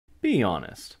Be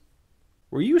honest.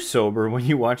 Were you sober when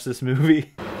you watched this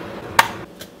movie?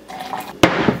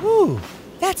 Ooh,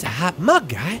 that's a hot mug,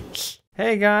 guy.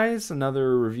 Hey guys,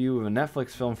 another review of a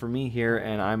Netflix film for me here,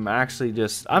 and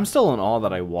I'm still in awe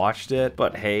that I watched it,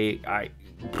 but hey,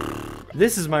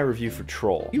 this is my review for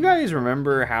Troll. You guys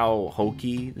remember how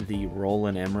hokey the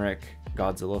Roland Emmerich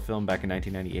Godzilla film back in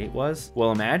 1998 was?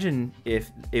 Well, imagine if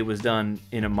it was done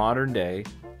in a modern day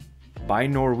by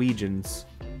Norwegians,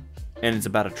 and it's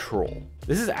about a troll.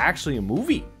 This is actually a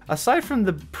movie. Aside from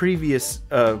the previous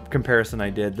comparison I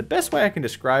did, the best way I can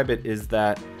describe it is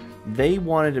that they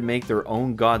wanted to make their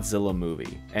own Godzilla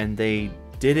movie, and they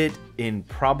did it in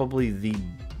probably the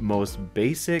most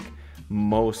basic,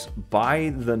 most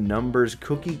by the numbers,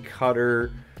 cookie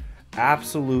cutter,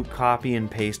 absolute copy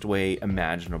and paste way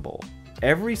imaginable.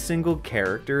 Every single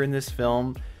character in this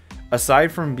film,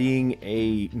 aside from being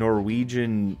a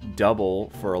Norwegian double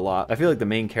for a lot, I feel like the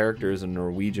main character is a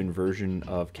Norwegian version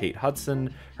of Kate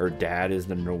Hudson. Her dad is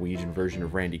the Norwegian version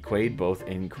of Randy Quaid, both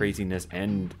in craziness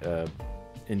and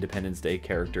Independence Day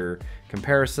character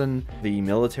comparison. The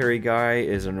military guy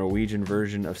is a Norwegian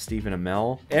version of Stephen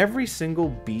Amell. Every single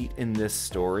beat in this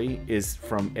story is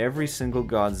from every single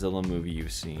Godzilla movie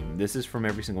you've seen. This is from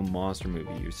every single monster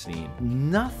movie you've seen.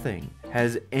 Nothing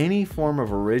has any form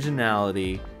of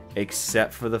originality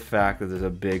except for the fact that there's a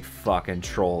big fucking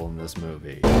troll in this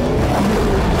movie.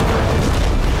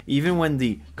 Even when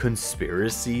the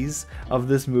conspiracies of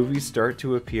this movie start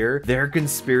to appear, they're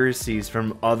conspiracies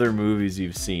from other movies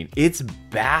you've seen. It's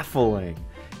baffling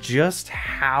just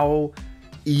how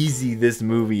easy this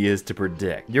movie is to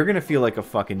predict. You're gonna feel like a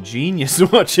fucking genius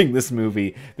watching this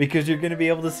movie because you're gonna be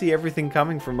able to see everything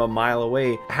coming from a mile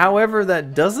away. However,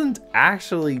 that doesn't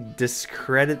actually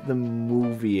discredit the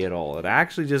movie at all. It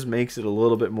actually just makes it a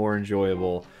little bit more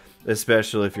enjoyable,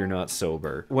 especially if you're not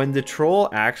sober. When the troll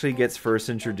actually gets first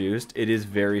introduced, it is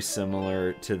very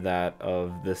similar to that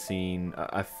of the scene.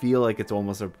 I feel like it's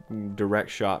almost a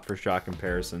direct shot for shot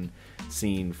comparison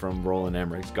scene from Roland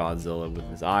Emmerich's Godzilla, with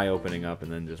his eye opening up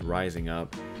and then just rising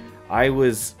up. I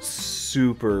was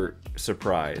super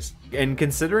surprised. And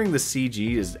considering the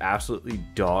CG is absolutely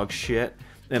dog shit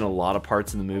in a lot of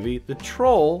parts in the movie, the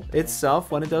troll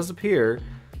itself, when it does appear,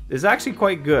 is actually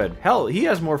quite good. Hell, he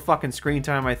has more fucking screen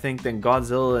time, I think, than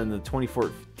Godzilla in the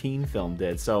 2014 film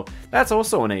did, so that's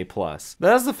also an A+.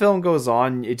 But as the film goes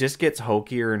on, it just gets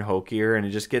hokier and hokier, and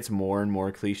it just gets more and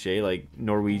more cliche. Like,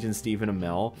 Norwegian Stephen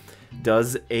Amell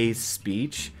does a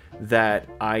speech that,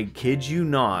 I kid you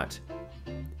not,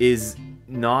 is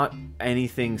not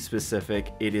anything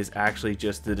specific. It is actually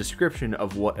just the description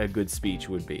of what a good speech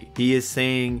would be. He is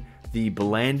saying the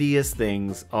blandiest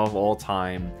things of all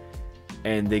time,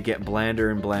 and they get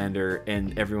blander and blander,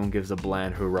 and everyone gives a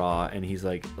bland hurrah, and he's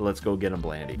like, let's go get a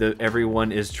blandy.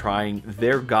 Everyone is trying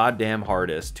their goddamn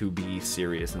hardest to be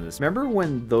serious in this. Remember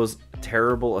when those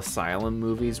terrible asylum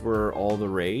movies were all the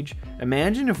rage?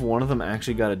 Imagine if one of them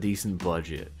actually got a decent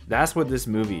budget. That's what this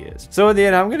movie is. So at the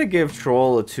end, I'm gonna give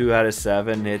Troll a 2 out of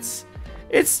 7. It's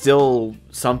still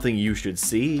something you should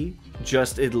see,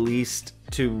 just at least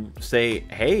to say,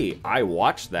 hey, I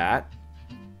watched that.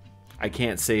 I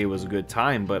can't say it was a good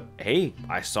time, but hey,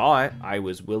 I saw it. I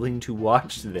was willing to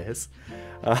watch this.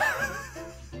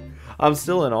 I'm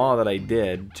still in awe that I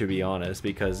did, to be honest,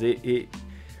 because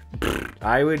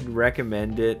I would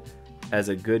recommend it as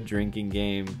a good drinking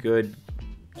game, good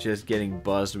just getting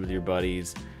buzzed with your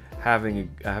buddies, having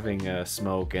a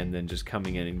smoke, and then just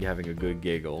coming in and having a good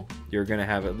giggle. You're gonna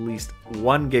have at least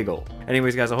one giggle.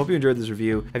 Anyways, guys, I hope you enjoyed this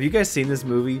review. Have you guys seen this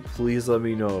movie? Please let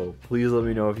me know. Please let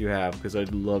me know if you have, because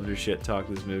I'd love to shit talk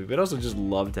this movie, but also just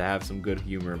love to have some good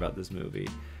humor about this movie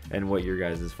and what your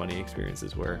guys' funny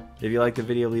experiences were. If you liked the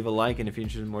video, leave a like, and if you're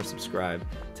interested in more, subscribe.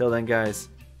 Till then, guys,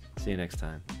 see you next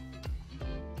time.